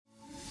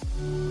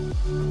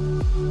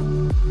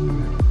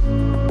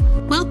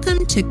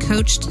to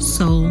Coached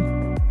Soul,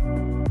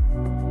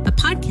 a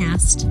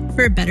podcast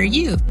for a better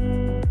you.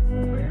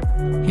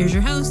 Here's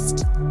your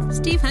host,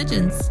 Steve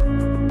Hudgens.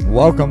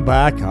 Welcome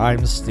back.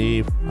 I'm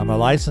Steve. I'm a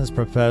licensed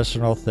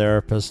professional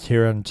therapist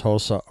here in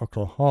Tulsa,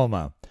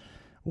 Oklahoma.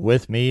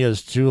 With me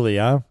is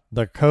Julia,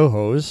 the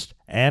co-host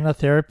and a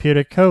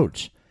therapeutic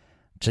coach.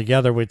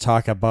 Together we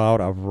talk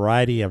about a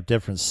variety of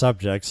different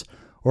subjects,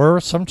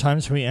 or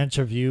sometimes we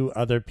interview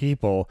other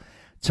people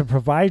to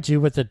provide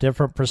you with a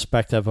different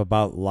perspective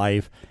about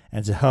life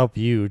and to help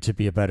you to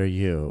be a better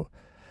you.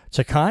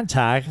 To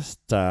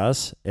contact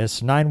us,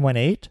 it's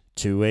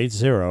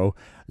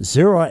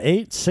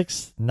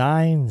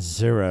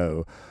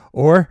 918-280-08690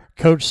 or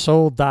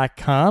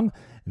coachsoul.com.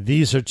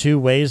 These are two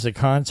ways to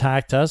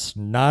contact us,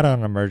 not on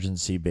an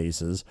emergency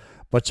basis,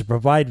 but to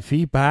provide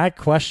feedback,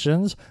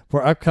 questions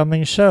for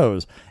upcoming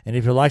shows. And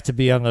if you'd like to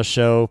be on the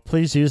show,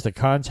 please use the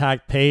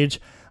contact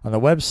page on the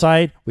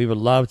website. We would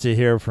love to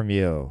hear from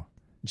you.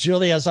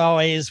 Julie, as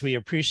always, we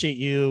appreciate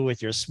you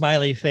with your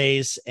smiley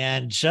face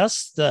and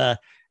just the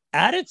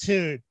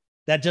attitude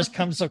that just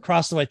comes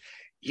across the way.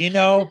 You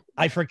know,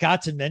 I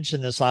forgot to mention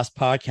this last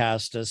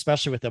podcast,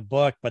 especially with the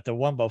book, but the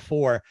one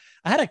before,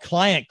 I had a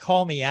client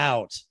call me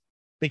out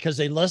because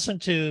they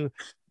listened to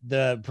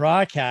the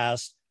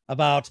broadcast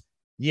about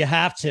you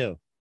have to.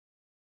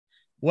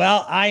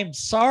 Well, I'm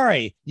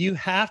sorry. You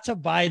have to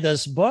buy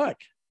this book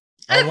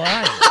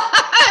online.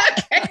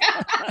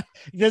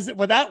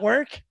 Would that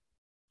work?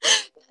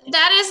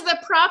 That is the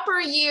proper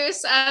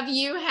use of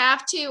you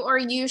have to or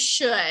you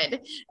should.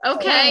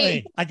 Okay.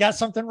 Really? I got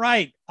something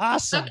right.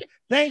 Awesome. Okay.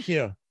 Thank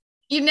you.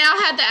 You now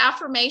had the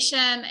affirmation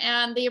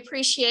and the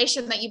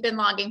appreciation that you've been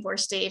longing for,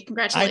 Steve.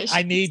 Congratulations.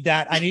 I need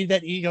that. I need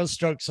that ego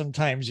stroke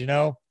sometimes, you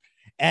know.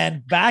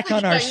 And back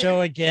on our show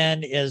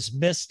again is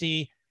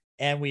Misti,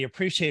 and we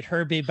appreciate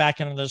her being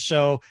back on the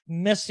show.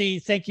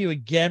 Misti, thank you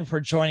again for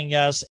joining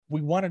us.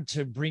 We wanted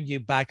to bring you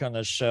back on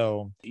the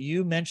show.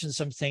 You mentioned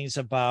some things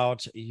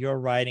about your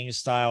writing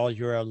style,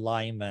 your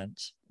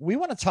alignment. We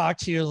want to talk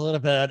to you a little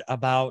bit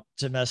about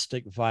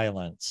domestic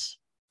violence,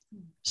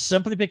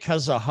 simply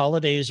because the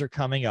holidays are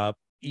coming up.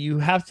 You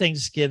have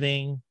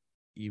Thanksgiving,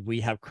 we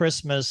have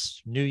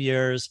Christmas, New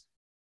Year's,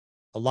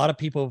 a lot of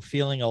people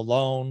feeling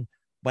alone,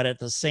 but at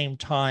the same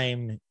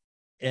time,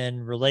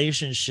 in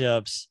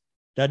relationships,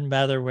 doesn't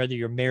matter whether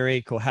you're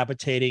married,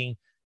 cohabitating,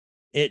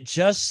 it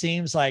just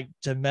seems like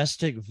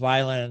domestic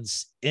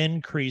violence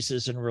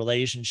increases in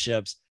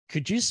relationships.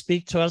 Could you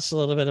speak to us a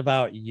little bit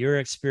about your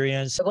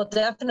experience? Well,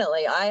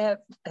 definitely. I have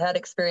had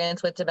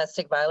experience with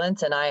domestic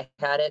violence, and I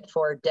had it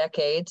for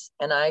decades,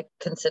 and I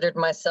considered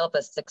myself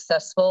a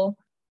successful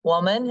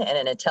woman and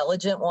an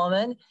intelligent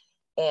woman.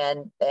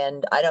 And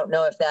I don't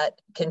know if that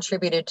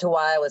contributed to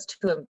why I was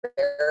too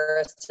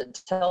embarrassed to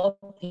tell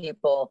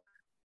people,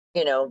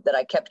 you know, that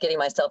I kept getting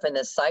myself in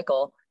this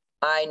cycle.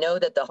 I know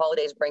that the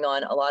holidays bring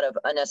on a lot of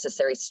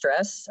unnecessary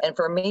stress. And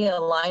for me,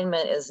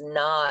 alignment is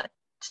not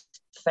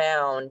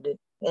found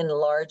in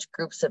large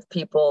groups of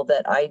people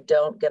that I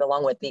don't get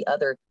along with the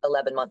other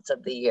 11 months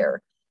of the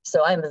year.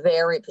 So I'm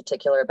very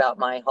particular about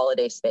my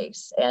holiday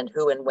space and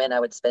who and when I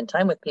would spend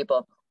time with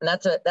people. And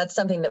that's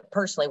something that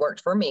personally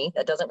worked for me.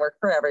 That doesn't work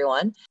for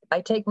everyone. I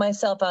take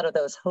myself out of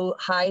those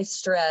high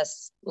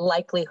stress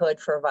likelihood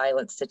for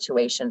violence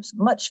situations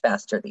much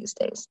faster these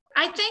days.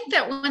 I think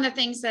that one of the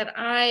things that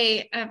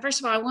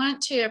first of all, I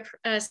want to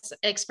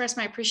express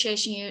my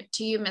appreciation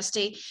to you,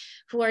 Misti,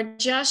 for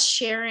just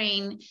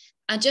sharing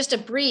just a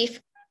brief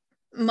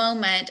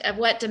moment of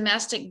what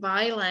domestic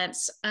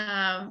violence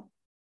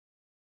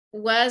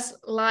was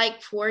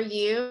like for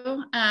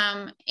you,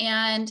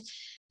 and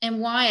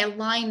why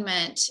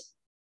alignment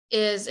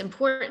is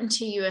important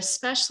to you,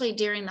 especially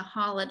during the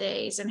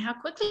holidays, and how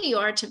quickly you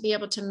are to be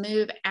able to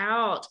move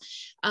out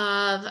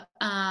of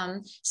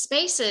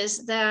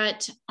spaces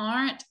that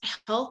aren't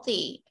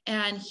healthy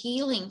and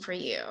healing for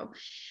you.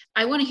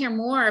 I want to hear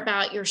more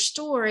about your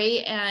story,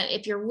 and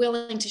if you're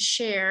willing to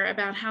share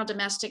about how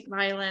domestic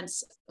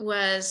violence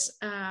was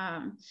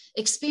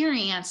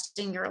experienced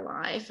in your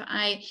life.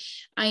 I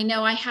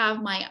know I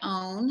have my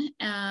own,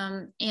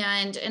 and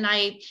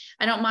I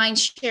don't mind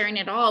sharing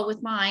it all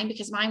with mine,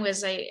 because mine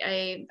was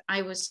I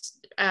was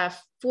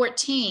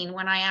 14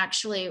 when I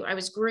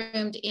was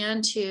groomed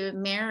into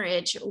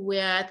marriage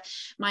with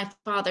my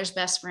father's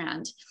best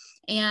friend,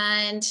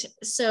 and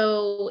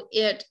so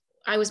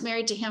I was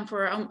married to him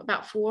for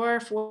about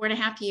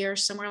 4.5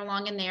 years, somewhere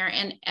along in there.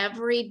 And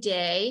every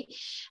day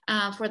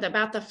for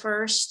about the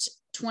first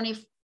 20,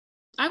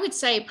 I would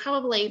say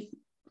probably,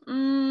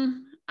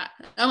 I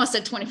almost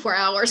said 24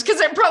 hours, because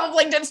it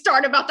probably didn't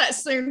start about that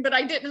soon, but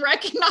I didn't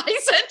recognize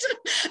it.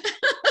 It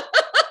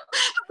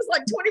was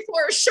like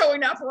 24 hours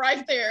showing up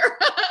right there.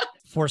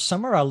 For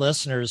some of our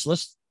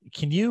listeners,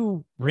 can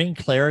you bring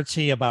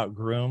clarity about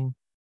groom?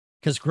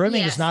 Because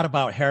grooming is not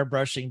about hair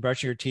brushing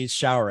your teeth,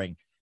 showering.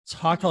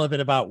 Talk a little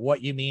bit about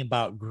what you mean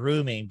about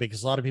grooming,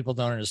 because a lot of people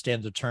don't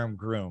understand the term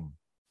groom.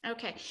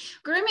 Okay.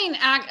 Grooming,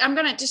 I'm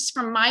going to just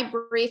from my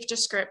brief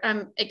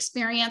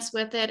experience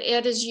with it,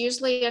 it is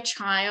usually a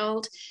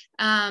child,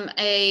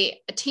 a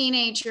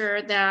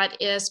teenager that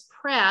is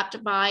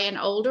prepped by an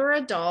older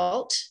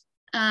adult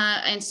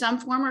in some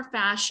form or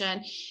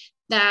fashion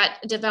that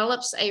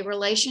develops a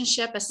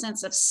relationship, a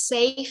sense of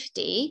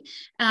safety,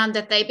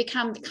 that they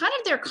become kind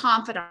of their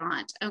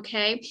confidant.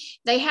 Okay.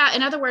 They have,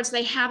 in other words,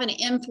 they have an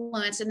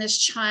influence in this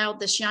child,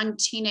 this young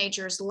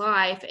teenager's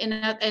life.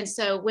 And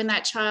so when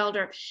that child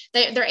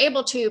they're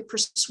able to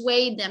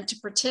persuade them to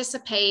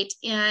participate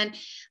in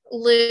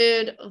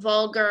lewd,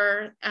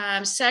 vulgar,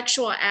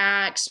 sexual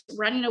acts,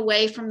 running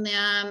away from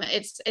them.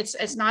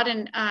 It's not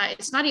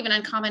even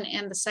uncommon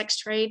in the sex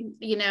trade,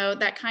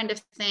 that kind of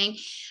thing.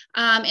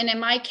 And in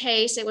my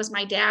case, it was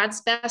my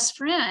dad's best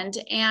friend,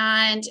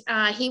 and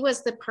he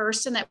was the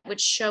person that would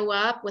show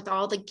up with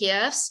all the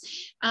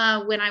gifts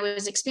when I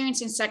was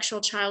experiencing sexual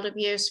child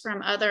abuse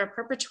from other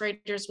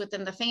perpetrators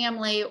within the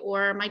family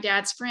or my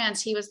dad's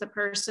friends. He was the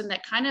person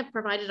that kind of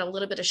provided a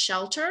little bit of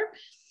shelter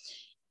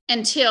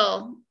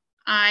until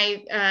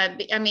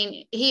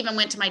he even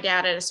went to my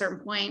dad at a certain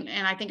point,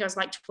 and I think I was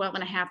like 12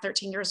 and a half,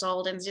 13 years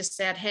old, and just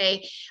said,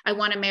 hey, I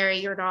want to marry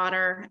your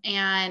daughter.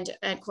 And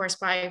of course,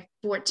 by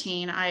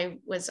 14,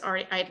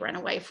 I'd run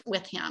away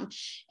with him.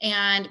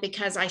 And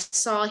because I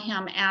saw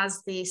him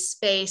as the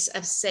space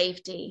of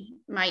safety,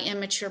 my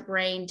immature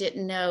brain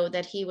didn't know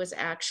that he was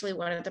actually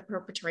one of the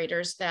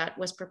perpetrators that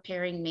was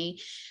preparing me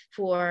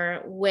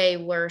for way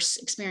worse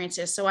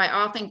experiences. So I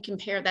often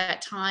compare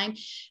that time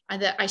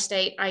that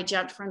I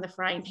jumped from the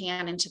frying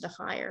pan into the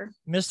fire.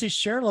 Misty,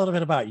 share a little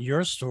bit about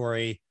your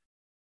story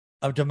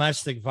of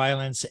domestic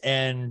violence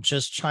and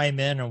just chime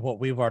in on what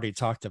we've already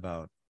talked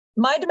about.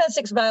 My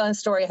domestic violence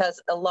story has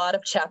a lot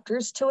of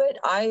chapters to it.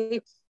 I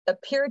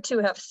appear to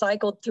have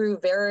cycled through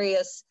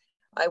various,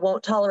 I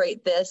won't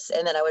tolerate this,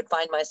 and then I would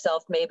find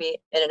myself maybe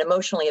in an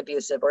emotionally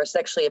abusive or a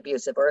sexually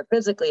abusive or a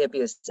physically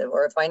abusive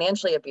or a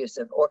financially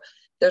abusive, or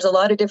there's a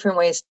lot of different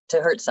ways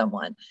to hurt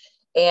someone.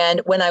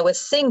 And when I was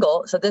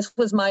single, so this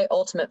was my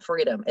ultimate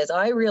freedom, is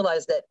I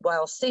realized that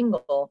while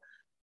single,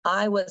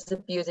 I was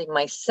abusing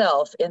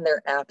myself in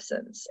their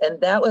absence. And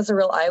that was a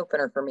real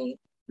eye-opener for me,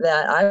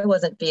 that I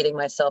wasn't feeding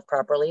myself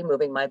properly,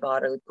 moving my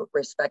body,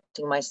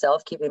 respecting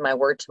myself, keeping my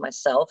word to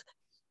myself.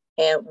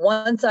 And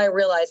once I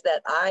realized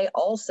that I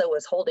also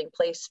was holding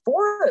place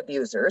for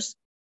abusers,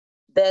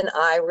 then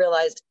I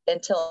realized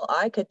until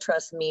I could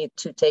trust me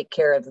to take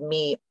care of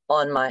me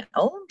on my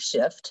own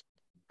shift,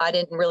 I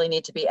didn't really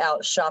need to be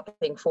out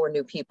shopping for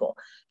new people.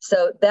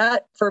 So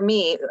that, for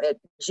me,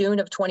 June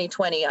of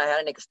 2020, I had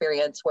an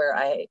experience where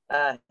I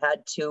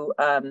had to,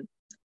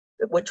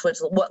 which was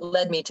what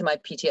led me to my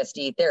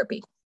PTSD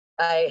therapy.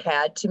 I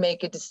had to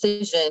make a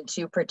decision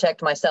to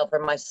protect myself or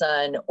my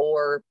son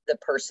or the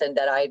person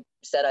that I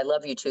said I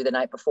love you to the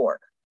night before.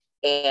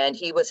 And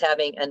he was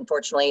having,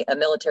 unfortunately, a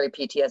military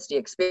PTSD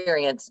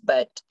experience,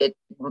 but it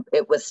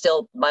was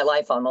still my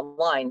life on the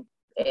line.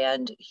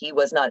 And he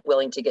was not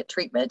willing to get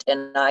treatment.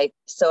 And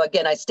so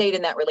again, I stayed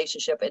in that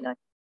relationship, and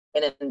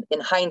in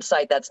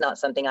hindsight, that's not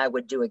something I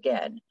would do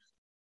again.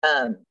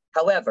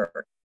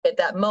 However, at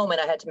that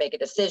moment, I had to make a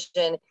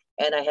decision,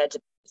 and I had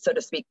to, so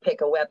to speak,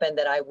 pick a weapon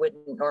that I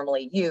wouldn't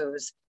normally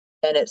use,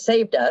 and it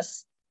saved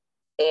us.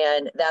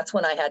 And that's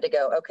when I had to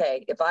go,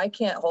 okay, if I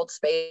can't hold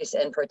space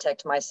and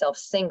protect myself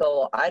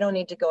single, I don't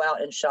need to go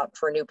out and shop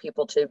for new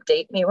people to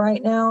date me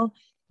right now.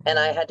 And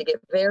I had to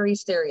get very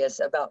serious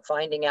about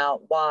finding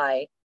out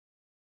why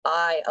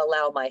I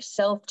allow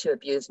myself to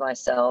abuse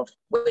myself,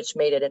 which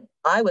made it,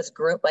 I was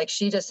groomed, like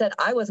she just said,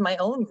 I was my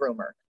own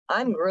groomer.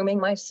 I'm grooming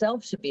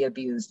myself to be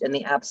abused in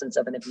the absence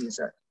of an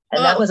abuser.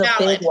 And that was a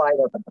big, wide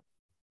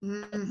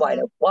open,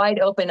 wide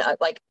open,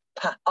 like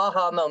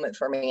aha moment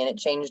for me. And it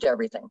changed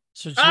everything.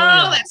 So,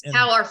 Julia, that's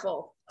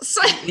powerful.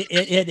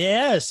 It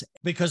is,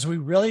 because we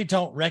really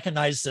don't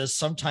recognize this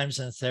sometimes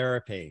in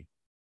therapy.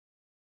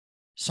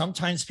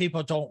 Sometimes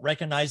people don't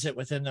recognize it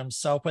within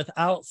themselves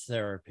without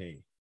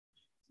therapy.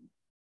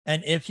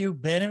 And if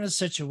you've been in a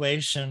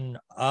situation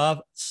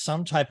of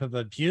some type of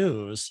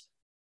abuse,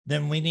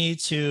 then we need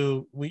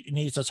to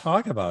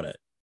talk about it.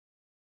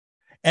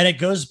 And it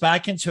goes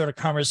back into a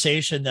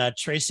conversation that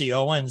Tracy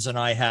Owens and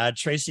I had.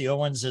 Tracy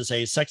Owens is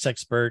a sex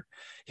expert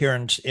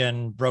here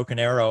in Broken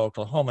Arrow,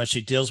 Oklahoma.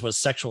 She deals with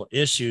sexual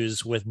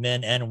issues with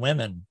men and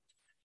women.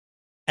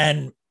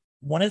 And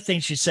one of the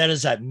things she said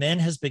is that men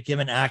has been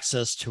given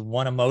access to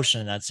one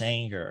emotion, and that's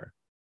anger.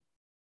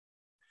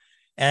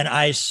 And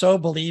I so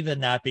believe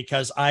in that,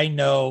 because I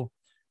know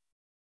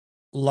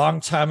a long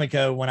time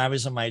ago when I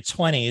was in my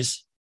 20s,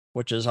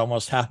 which is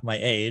almost half my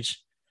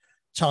age,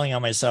 telling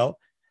on myself,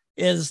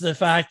 is the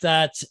fact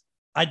that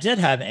I did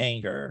have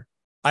anger.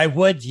 I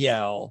would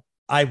yell.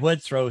 I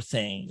would throw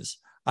things.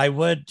 I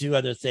would do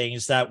other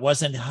things that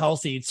wasn't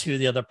healthy to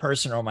the other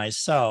person or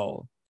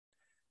myself.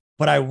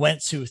 But I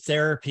went to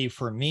therapy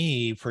for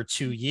me for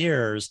 2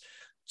 years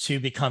to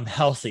become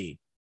healthy.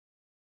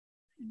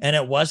 And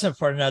it wasn't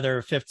for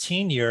another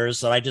 15 years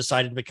that I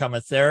decided to become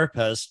a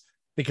therapist,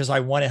 because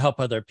I want to help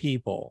other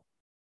people.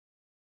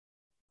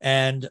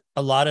 And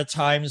a lot of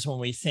times when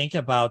we think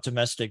about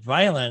domestic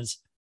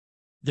violence,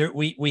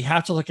 we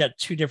have to look at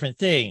two different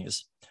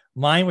things.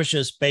 Mine was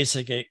just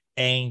basic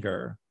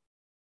anger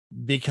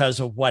because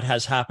of what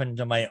has happened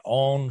to my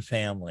own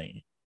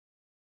family,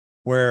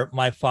 where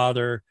my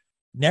father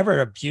never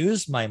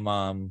abused my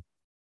mom,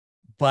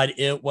 but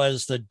it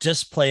was the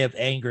display of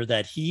anger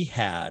that he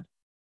had.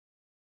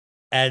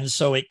 And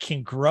so it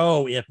can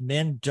grow if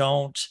men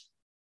don't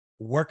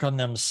work on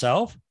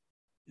themselves.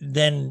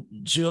 Then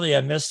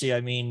Julia, Misty, I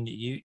mean,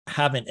 you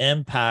have an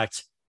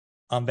impact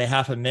on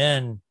behalf of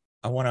men.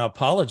 I want to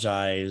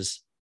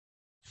apologize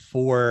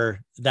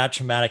for that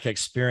traumatic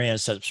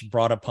experience that's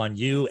brought upon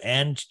you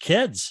and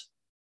kids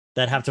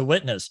that have to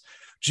witness.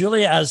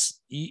 Julia, as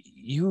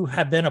you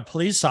have been a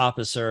police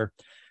officer,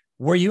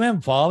 were you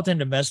involved in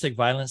domestic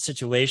violence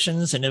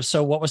situations? And if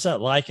so, what was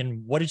that like?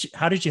 And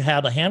how did you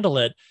handle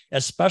it,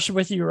 especially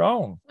with your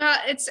own? Well,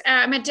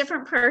 I'm a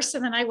different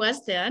person than I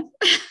was then.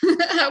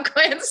 I'll go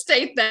ahead and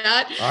state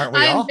that. Aren't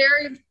we all?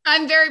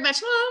 I'm very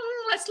much,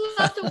 let's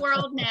love the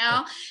world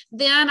now.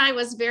 Then I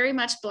was very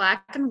much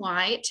black and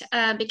white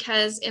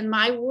because in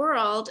my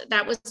world,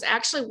 that was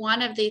actually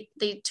one of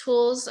the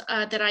tools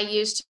that I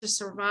used to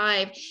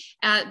survive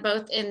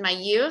both in my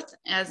youth,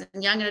 as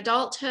in young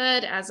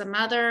adulthood, as a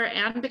mother,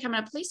 and becoming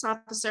a police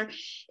officer,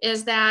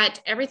 is that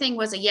everything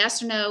was a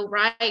yes or no,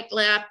 right,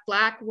 left,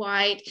 black,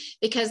 white,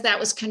 because that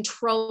was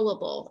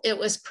controllable. It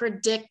was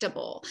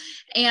predictable.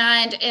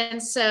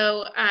 And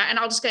so, and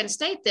I'll just go ahead and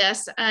state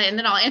this, and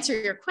then I'll answer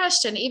your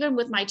question. Even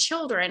with my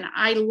children,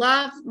 I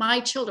love my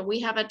children.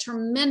 We have a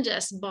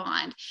tremendous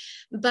bond.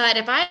 But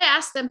if I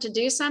ask them to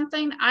do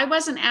something, I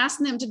wasn't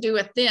asking them to do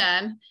it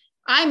then.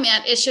 I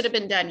meant it should have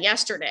been done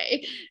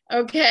yesterday.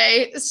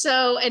 Okay.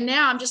 So, and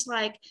now I'm just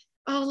like,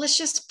 oh, let's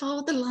just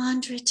fold the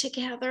laundry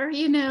together,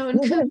 and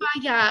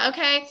kumbaya.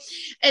 Okay.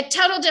 A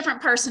total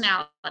different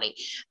personality.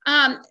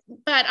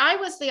 But I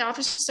was the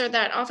officer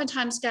that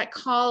oftentimes got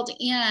called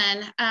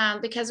in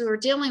because we were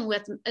dealing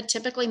with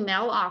typically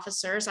male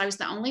officers. I was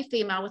the only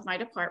female with my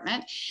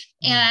department.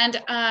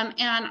 And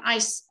I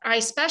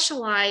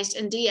specialized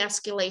in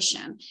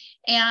de-escalation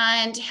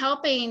and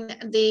helping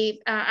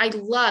I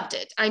loved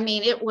it. I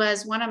mean, it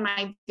was one of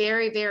my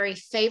very, very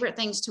favorite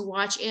things to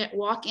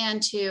walk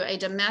into a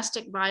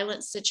domestic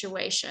violence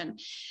situation.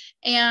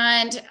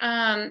 And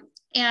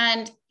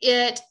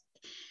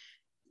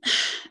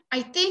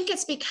I think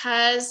it's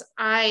because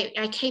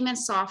I came in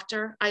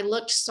softer. I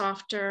looked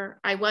softer.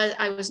 I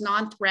was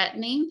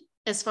non-threatening.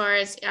 As far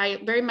as I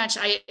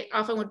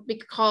often would be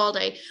called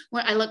I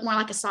look more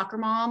like a soccer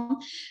mom,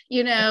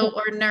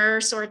 or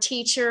nurse or a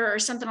teacher or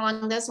something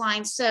along those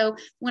lines. So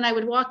when I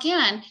would walk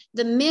in,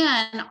 the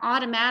men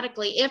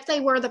automatically, if they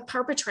were the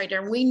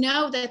perpetrator, we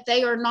know that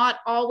they are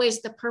not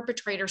always the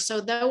perpetrator. So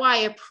though I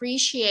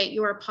appreciate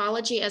your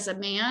apology as a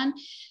man,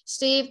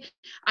 Steve,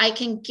 I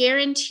can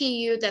guarantee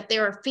you that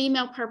there are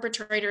female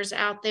perpetrators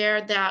out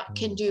there that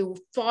can do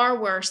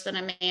far worse than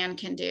a man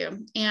can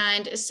do.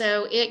 And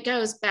so it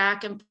goes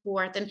back and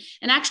forth. And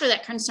actually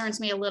that concerns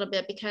me a little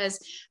bit because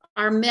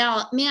our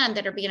men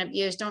that are being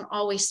abused don't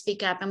always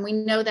speak up. And we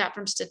know that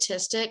from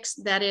statistics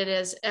that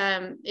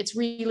it's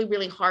really,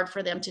 really hard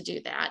for them to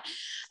do that.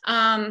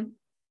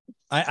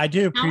 I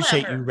do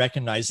appreciate you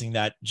recognizing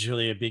that,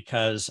 Julia,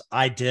 because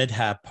I did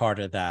have part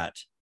of that.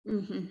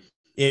 Mm-hmm.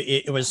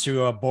 It was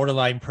through a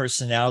borderline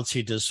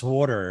personality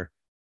disorder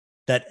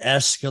that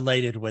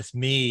escalated with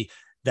me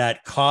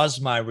that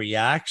caused my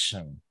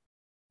reaction.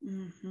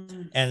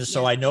 Mm-hmm. And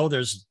so I know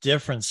there's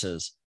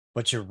differences,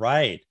 but you're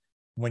right.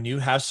 When you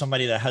have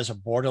somebody that has a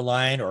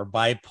borderline or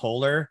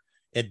bipolar,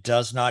 it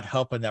does not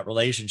help in that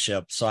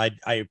relationship. So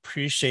I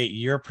appreciate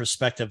your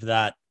perspective of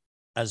that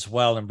as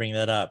well and bring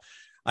that up.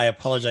 I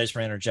apologize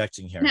for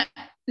interjecting here.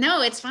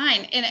 No, it's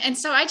fine. And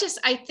so I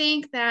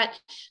think that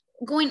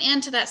going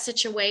into that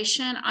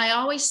situation,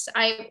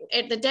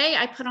 the day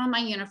I put on my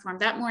uniform,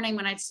 that morning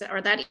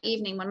that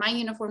evening when my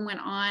uniform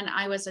went on,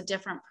 I was a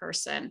different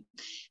person.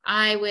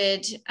 It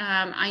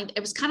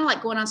was kind of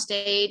like going on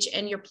stage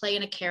and you're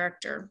playing a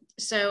character.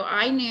 So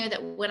I knew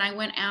that when I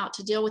went out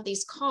to deal with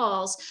these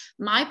calls,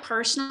 my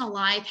personal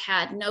life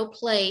had no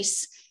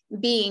place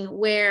being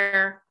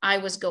where I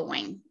was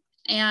going.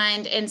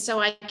 And so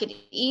I could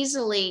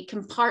easily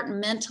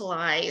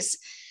compartmentalize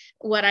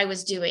what I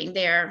was doing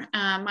there.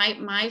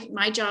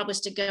 My job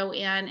was to go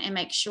in and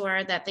make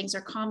sure that things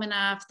are calm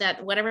enough,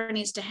 that whatever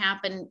needs to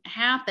happen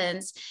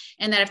happens,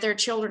 and that if there are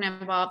children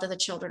involved, that the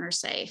children are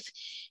safe.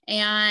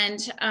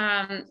 And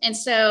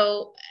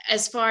so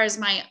as far as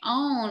my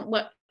own,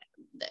 what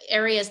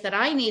areas that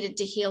I needed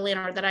to heal in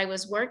or that I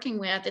was working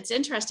with, it's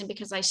interesting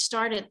because I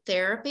started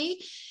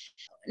therapy,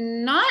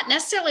 not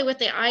necessarily with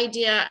the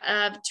idea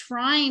of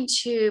trying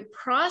to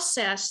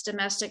process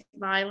domestic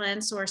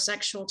violence or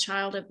sexual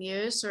child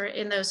abuse or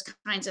in those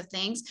kinds of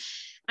things.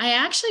 I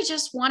actually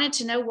just wanted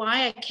to know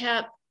why I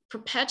kept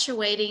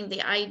perpetuating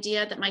the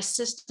idea that my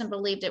system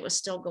believed it was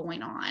still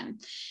going on.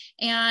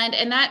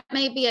 And that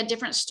may be a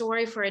different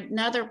story for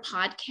another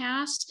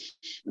podcast,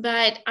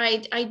 but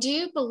I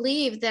do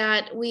believe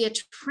that we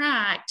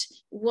attract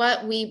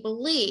what we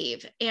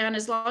believe. And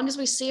as long as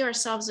we see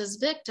ourselves as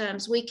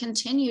victims, we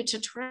continue to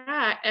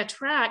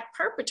attract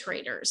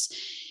perpetrators.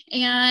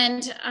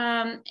 And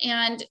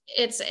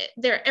it's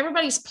there,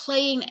 everybody's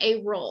playing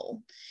a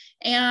role.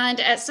 And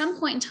at some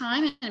point in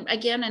time, and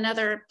again,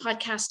 another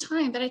podcast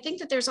time, but I think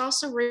that there's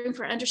also room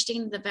for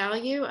understanding the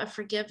value of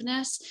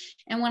forgiveness.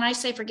 And when I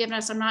say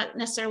forgiveness, I'm not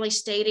necessarily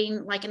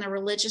stating like in the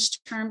religious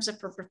terms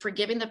of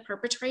forgiving the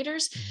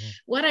perpetrators. Mm-hmm.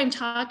 What I'm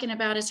talking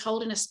about is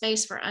holding a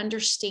space for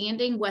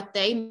understanding what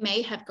they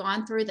may have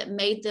gone through that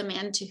made them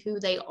into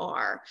who they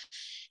are.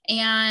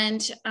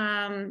 And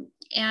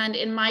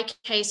in my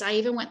case, I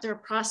even went through a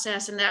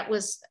process, and that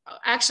was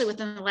actually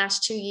within the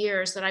last 2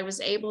 years that I was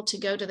able to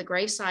go to the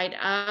graveside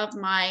of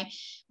my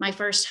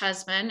first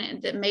husband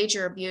and the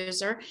major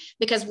abuser,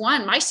 because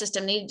one, my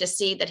system needed to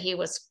see that he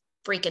was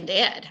freaking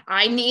dead.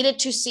 I needed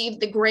to see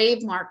the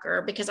grave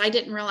marker because I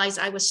didn't realize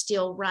I was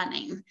still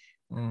running.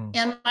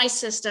 In my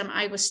system,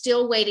 I was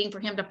still waiting for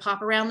him to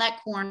pop around that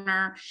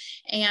corner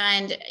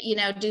and,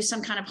 do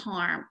some kind of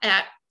harm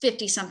at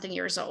 50 something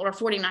years old or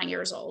 49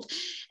 years old.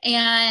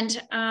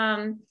 And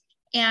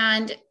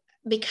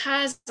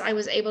because I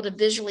was able to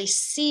visually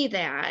see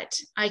that,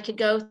 I could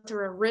go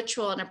through a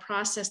ritual and a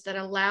process that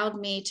allowed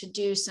me to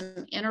do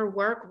some inner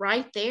work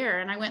right there.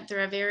 And I went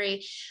through a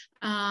very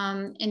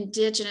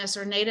indigenous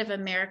or Native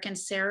American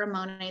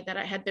ceremony that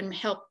I had been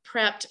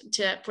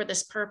prepped for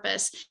this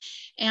purpose.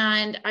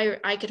 And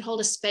I could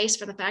hold a space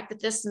for the fact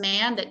that this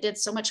man that did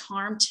so much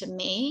harm to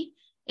me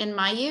in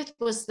my youth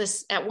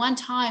at one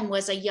time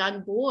was a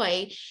young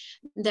boy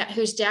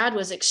whose dad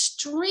was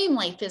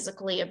extremely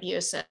physically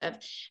abusive,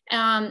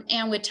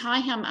 and would tie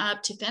him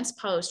up to fence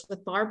posts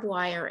with barbed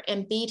wire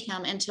and beat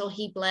him until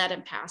he bled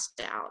and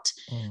passed out.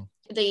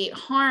 The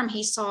harm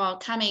he saw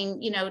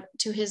coming,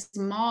 to his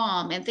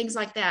mom and things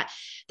like that.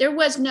 There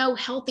was no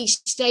healthy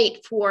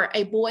state for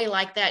a boy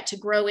like that to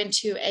grow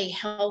into a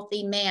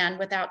healthy man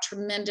without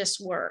tremendous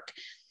work.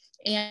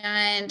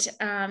 And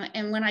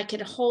when I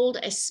could hold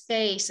a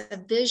space, a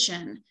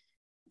vision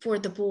for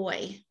the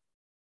boy,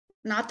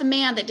 not the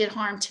man that did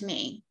harm to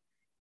me,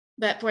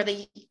 but for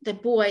the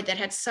boy that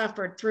had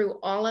suffered through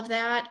all of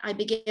that, I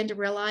began to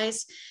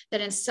realize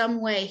that in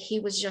some way he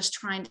was just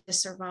trying to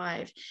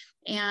survive.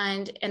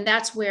 And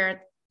that's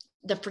where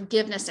the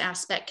forgiveness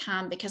aspect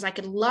comes, because I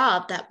could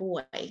love that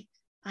boy.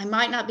 I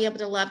might not be able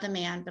to love the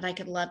man, but I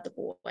could love the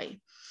boy.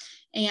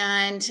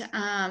 And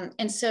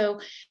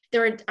so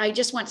I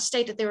just want to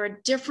state that there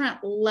are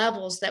different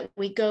levels that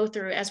we go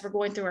through as we're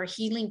going through our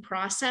healing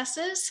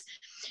processes,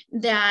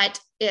 that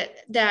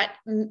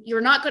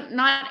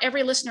not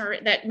every listener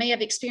that may have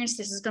experienced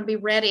this is going to be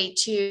ready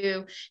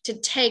to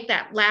take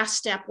that last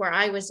step where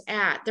I was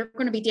at. They're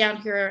going to be down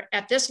here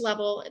at this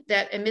level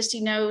and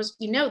Misty knows,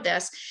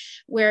 this,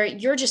 where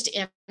you're just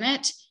in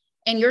it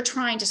and you're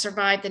trying to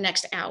survive the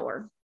next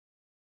hour.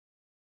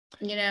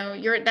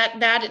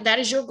 That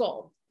is your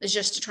goal, is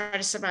just to try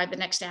to survive the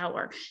next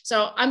hour.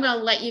 So I'm going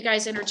to let you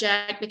guys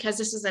interject, because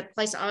this is a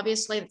place,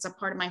 obviously, that's a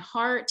part of my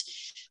heart.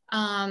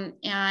 And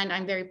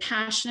I'm very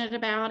passionate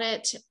about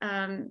it.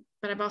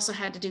 But I've also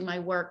had to do my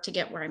work to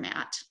get where I'm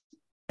at.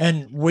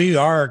 And we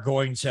are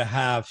going to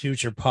have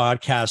future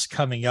podcasts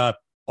coming up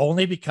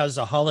only because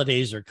the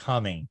holidays are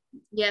coming.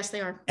 Yes,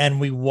 they are. And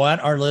we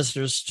want our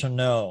listeners to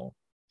know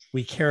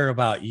we care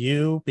about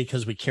you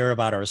because we care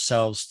about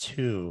ourselves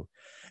too.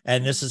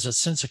 And this is a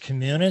sense of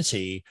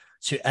community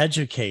to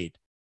educate,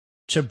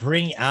 to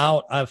bring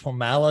out a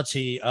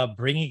formality of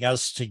bringing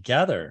us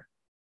together.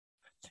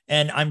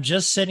 And I'm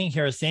just sitting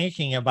here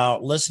thinking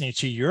about listening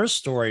to your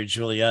story,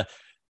 Julia.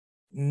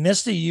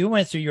 Misty, you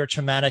went through your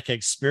traumatic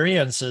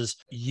experiences.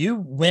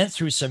 You went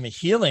through some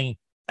healing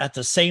at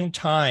the same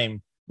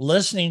time.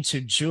 Listening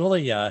to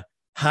Julia,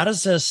 how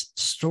does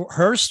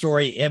her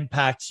story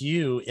impact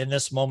you in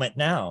this moment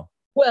now?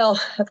 Well,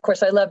 of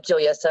course, I love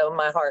Julia, so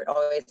my heart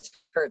always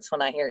hurts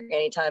when I hear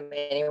anytime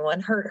anyone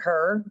hurt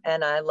her.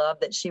 And I love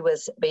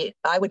that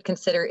I would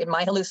consider in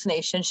my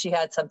hallucination, she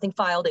had something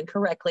filed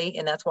incorrectly.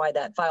 And that's why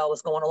that file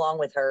was going along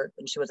with her.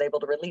 And she was able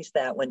to release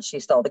that when she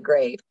saw the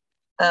grave.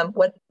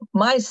 What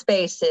my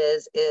space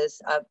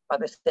is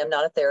obviously I'm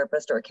not a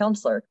therapist or a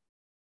counselor.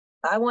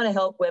 I want to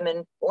help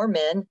women or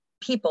men,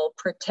 people,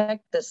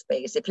 protect the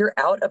space. If you're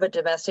out of a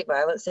domestic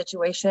violence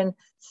situation,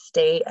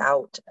 stay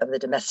out of the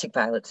domestic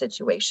violence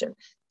situation.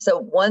 So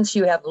once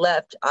you have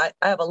left, I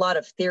have a lot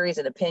of theories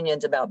and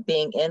opinions about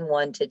being in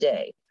one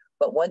today.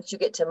 But once you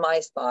get to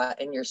my spot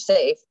and you're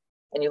safe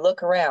and you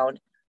look around,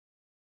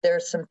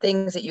 there's some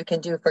things that you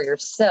can do for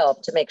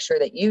yourself to make sure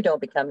that you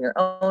don't become your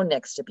own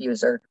next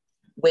abuser,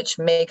 which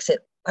makes it,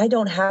 I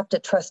don't have to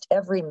trust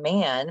every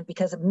man,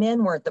 because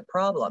men weren't the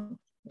problem.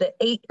 The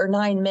 8 or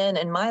 9 men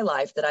in my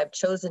life that I've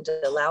chosen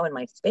to allow in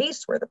my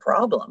space were the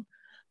problem.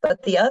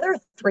 But the other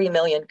 3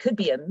 million could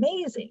be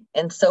amazing.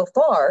 And so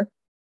far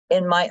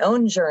in my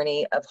own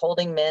journey of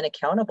holding men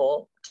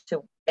accountable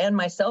to and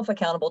myself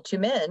accountable to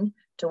men,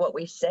 to what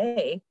we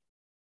say,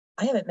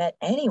 I haven't met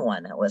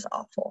anyone that was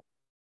awful.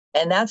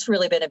 And that's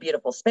really been a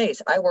beautiful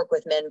space. I work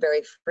with men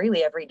very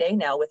freely every day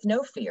now with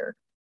no fear,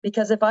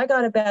 because if I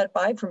got a bad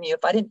vibe from you,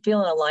 if I didn't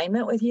feel in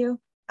alignment with you,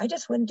 I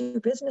just wouldn't do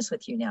business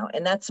with you now.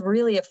 And that's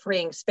really a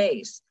freeing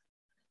space.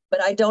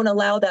 But I don't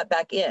allow that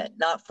back in,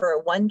 not for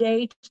one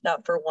date,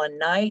 not for one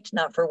night,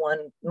 not for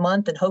 1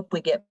 month and hope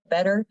we get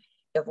better.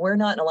 If we're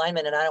not in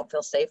alignment and I don't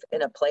feel safe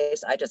in a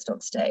place, I just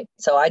don't stay.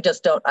 So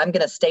I'm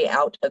going to stay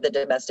out of the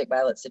domestic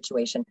violence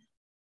situation.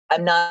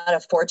 I'm not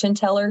a fortune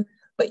teller,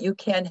 but you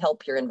can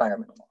help your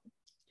environment.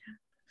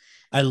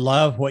 I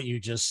love what you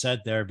just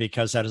said there,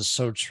 because that is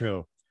so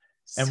true.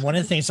 And one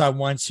of the things I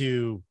want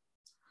to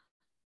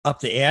up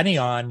the ante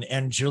on,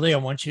 and Julia,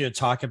 I want you to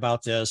talk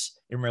about this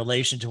in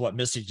relation to what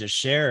Misty just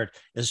shared,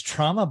 is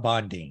trauma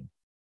bonding.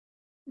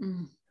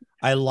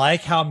 I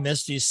like how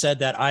Misty said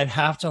that I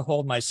have to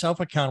hold myself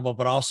accountable,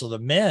 but also the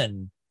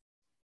men.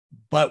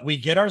 But we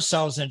get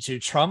ourselves into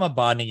trauma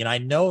bonding, and I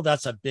know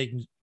that's a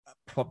big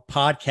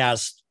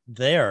podcast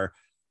there,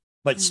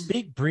 but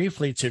speak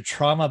briefly to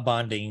trauma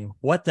bonding,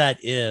 what that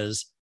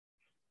is,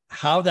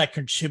 how that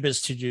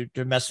contributes to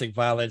domestic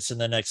violence in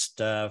the next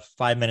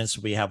 5 minutes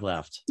we have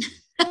left.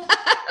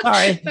 All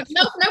right.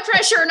 No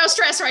pressure, no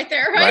stress right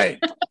there. Right.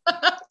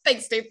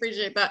 Thanks, Steve.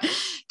 Appreciate that.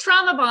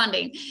 Trauma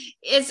bonding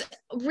is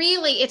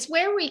really, it's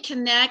where we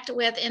connect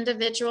with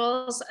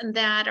individuals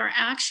that are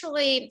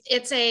actually,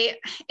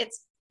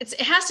 it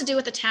has to do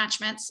with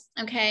attachments.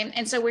 Okay.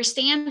 And so we're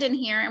standing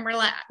here and we're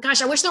like,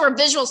 gosh, I wish there were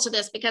visuals to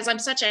this because I'm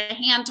such a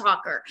hand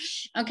talker.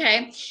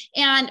 Okay.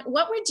 And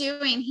what we're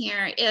doing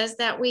here is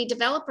that we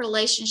develop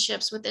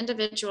relationships with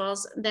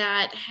individuals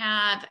that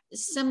have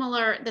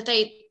similar, that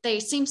they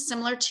seem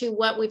similar to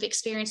what we've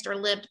experienced or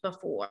lived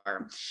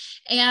before.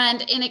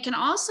 And it can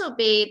also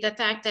be the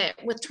fact that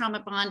with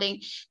trauma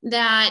bonding,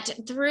 that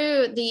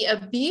through the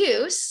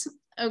abuse,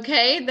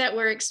 okay, that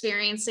we're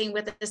experiencing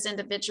with this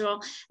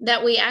individual,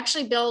 that we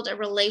actually build a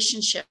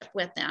relationship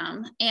with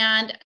them.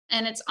 And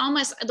it's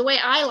almost the way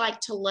I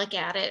like to look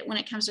at it when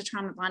it comes to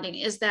trauma bonding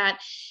is that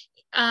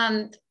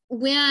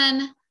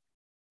when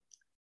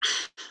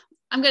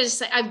I'm going to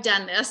say I've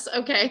done this,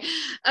 okay,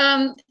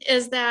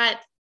 is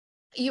that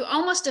you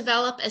almost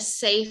develop a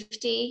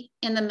safety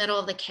in the middle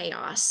of the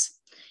chaos.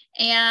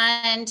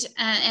 And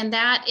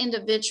that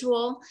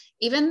individual,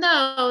 even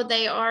though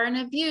they are an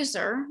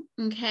abuser,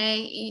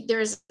 okay,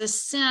 there's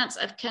this sense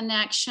of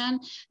connection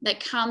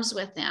that comes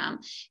with them.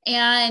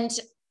 And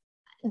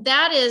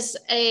that is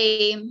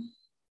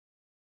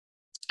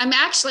I'm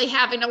actually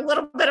having a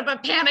little bit of a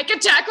panic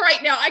attack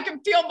right now. I can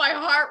feel my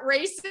heart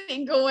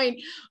racing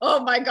going,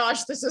 oh my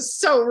gosh, this is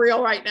so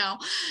real right now.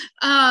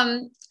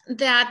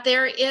 That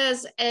there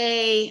is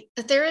a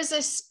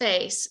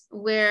space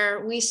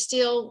where we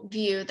still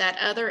view that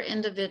other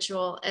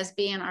individual as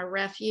being our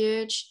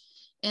refuge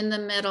in the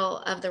middle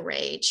of the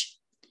rage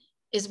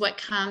is what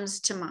comes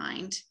to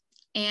mind.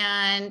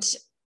 And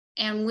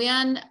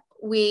when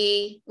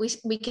we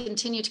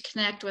continue to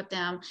connect with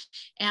them,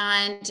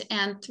 and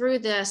through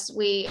this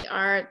we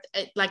are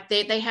like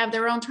they have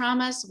their own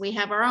traumas, we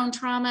have our own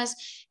traumas,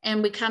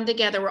 and we come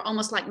together. We're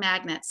almost like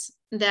magnets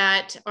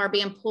that are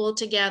being pulled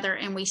together,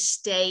 and we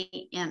stay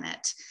in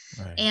it.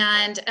 Right.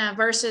 And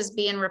versus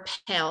being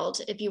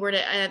repelled. If you were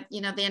to,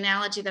 the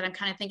analogy that I'm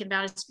kind of thinking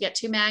about is you get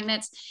two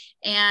magnets,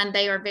 and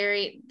they are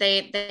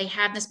they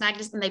have this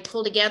magnet and they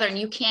pull together, and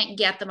you can't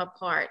get them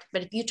apart.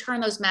 But if you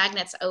turn those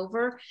magnets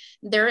over,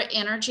 their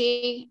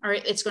energy, or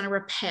it's going to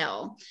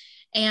repel.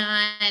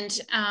 And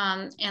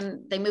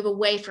they move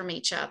away from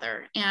each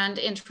other. And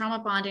in trauma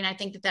bonding, I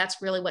think that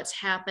that's really what's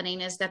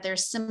happening, is that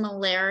there's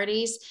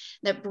similarities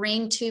that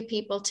bring two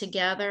people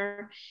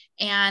together,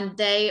 and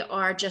they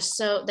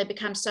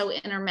become so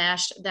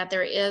intermeshed that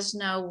there is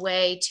no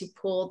way to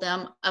pull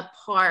them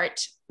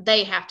apart.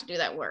 They have to do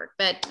that work,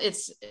 but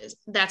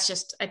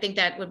I think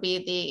that would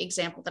be the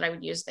example that I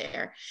would use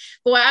there.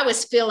 Boy, I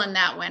was feeling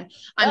that one.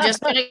 I'm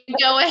just going to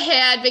go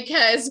ahead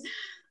because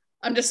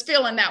I'm just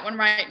feeling that one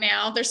right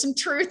now. There's some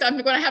truth. I'm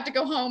going to have to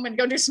go home and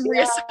go do some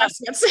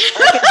reassessments.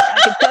 I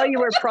can tell you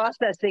were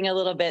processing a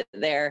little bit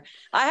there.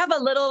 I have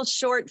a little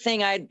short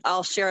thing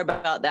I'll share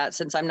about that,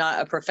 since I'm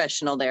not a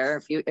professional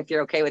there. If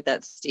you're okay with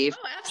that, Steve.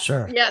 Oh,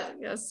 sure.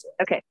 Yes.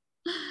 Okay.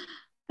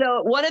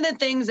 So one of the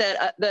things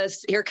that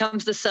Here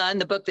Comes the Sun,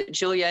 the book that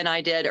Julia and I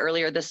did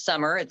earlier this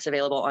summer, it's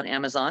available on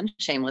Amazon,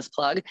 shameless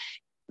plug,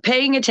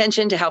 paying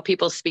attention to how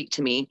people speak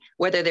to me,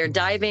 whether they're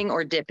diving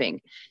or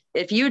dipping.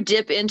 If you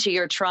dip into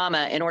your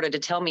trauma in order to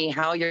tell me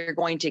how you're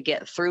going to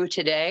get through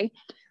today,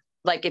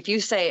 like if you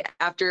say,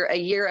 after a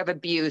year of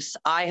abuse,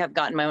 I have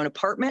gotten my own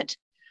apartment,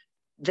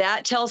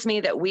 that tells me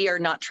that we are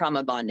not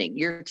trauma bonding.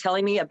 You're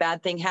telling me a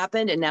bad thing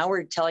happened, and now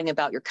we're telling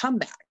about your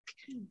comeback.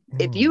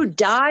 If you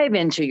dive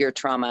into your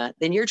trauma,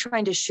 then you're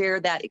trying to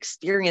share that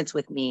experience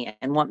with me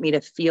and want me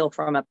to feel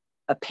from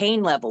a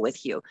pain level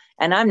with you.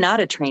 And I'm not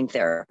a trained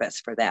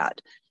therapist for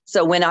that.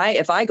 So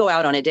if I go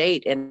out on a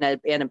date and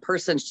a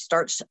person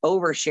starts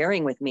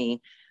oversharing with me,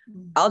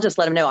 I'll just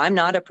let them know I'm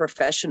not a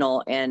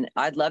professional, and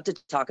I'd love to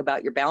talk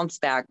about your bounce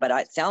back, but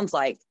it sounds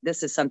like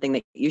this is something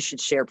that you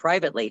should share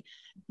privately.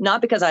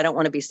 Not because I don't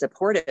want to be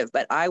supportive,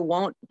 but I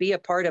won't be a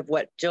part of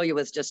what Julia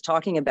was just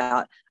talking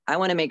about. I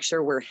want to make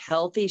sure we're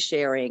healthy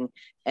sharing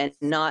and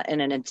not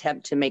in an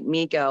attempt to make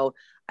me go,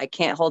 I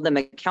can't hold them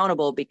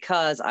accountable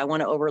because I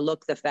want to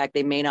overlook the fact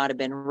they may not have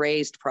been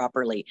raised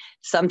properly.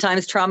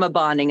 Sometimes trauma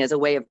bonding is a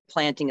way of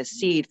planting a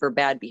seed for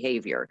bad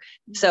behavior.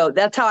 So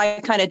that's how I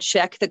kind of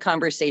check the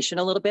conversation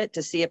a little bit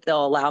to see if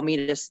they'll allow me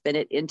to spin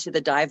it into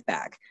the dive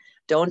back.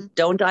 Don't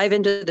dive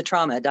into the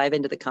trauma, dive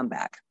into the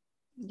comeback.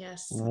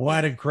 Yes.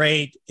 What a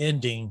great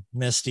ending,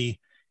 Misty.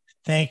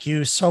 Thank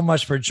you so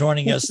much for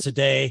joining us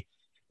today.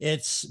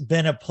 It's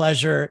been a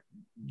pleasure.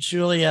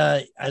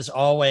 Julia, as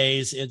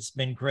always, it's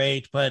been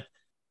great, but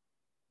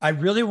I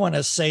really want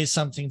to say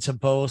something to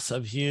both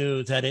of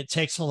you, that it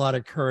takes a lot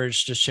of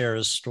courage to share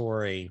a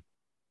story.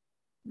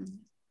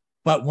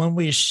 But when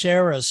we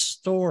share a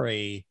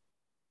story,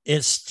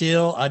 it's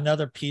still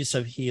another piece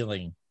of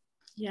healing.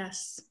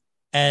 Yes.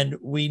 And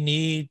we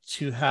need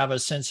to have a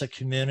sense of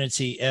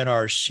community in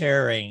our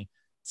sharing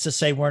to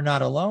say we're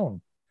not alone,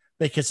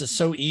 because it's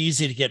so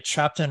easy to get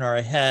trapped in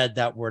our head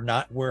that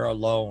we're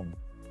alone,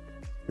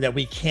 that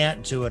we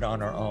can't do it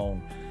on our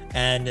own.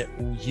 And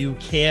you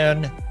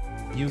can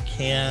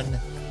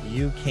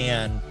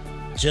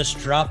just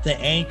drop the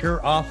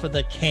anchor off of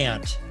the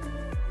can't,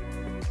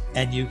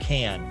 and you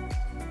can.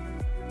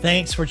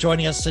 Thanks for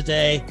joining us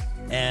today,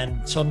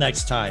 and until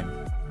next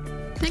time.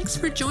 Thanks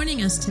for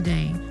joining us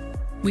today.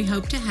 We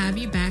hope to have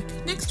you back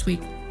next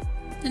week.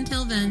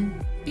 Until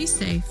then, be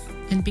safe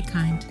and be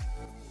kind.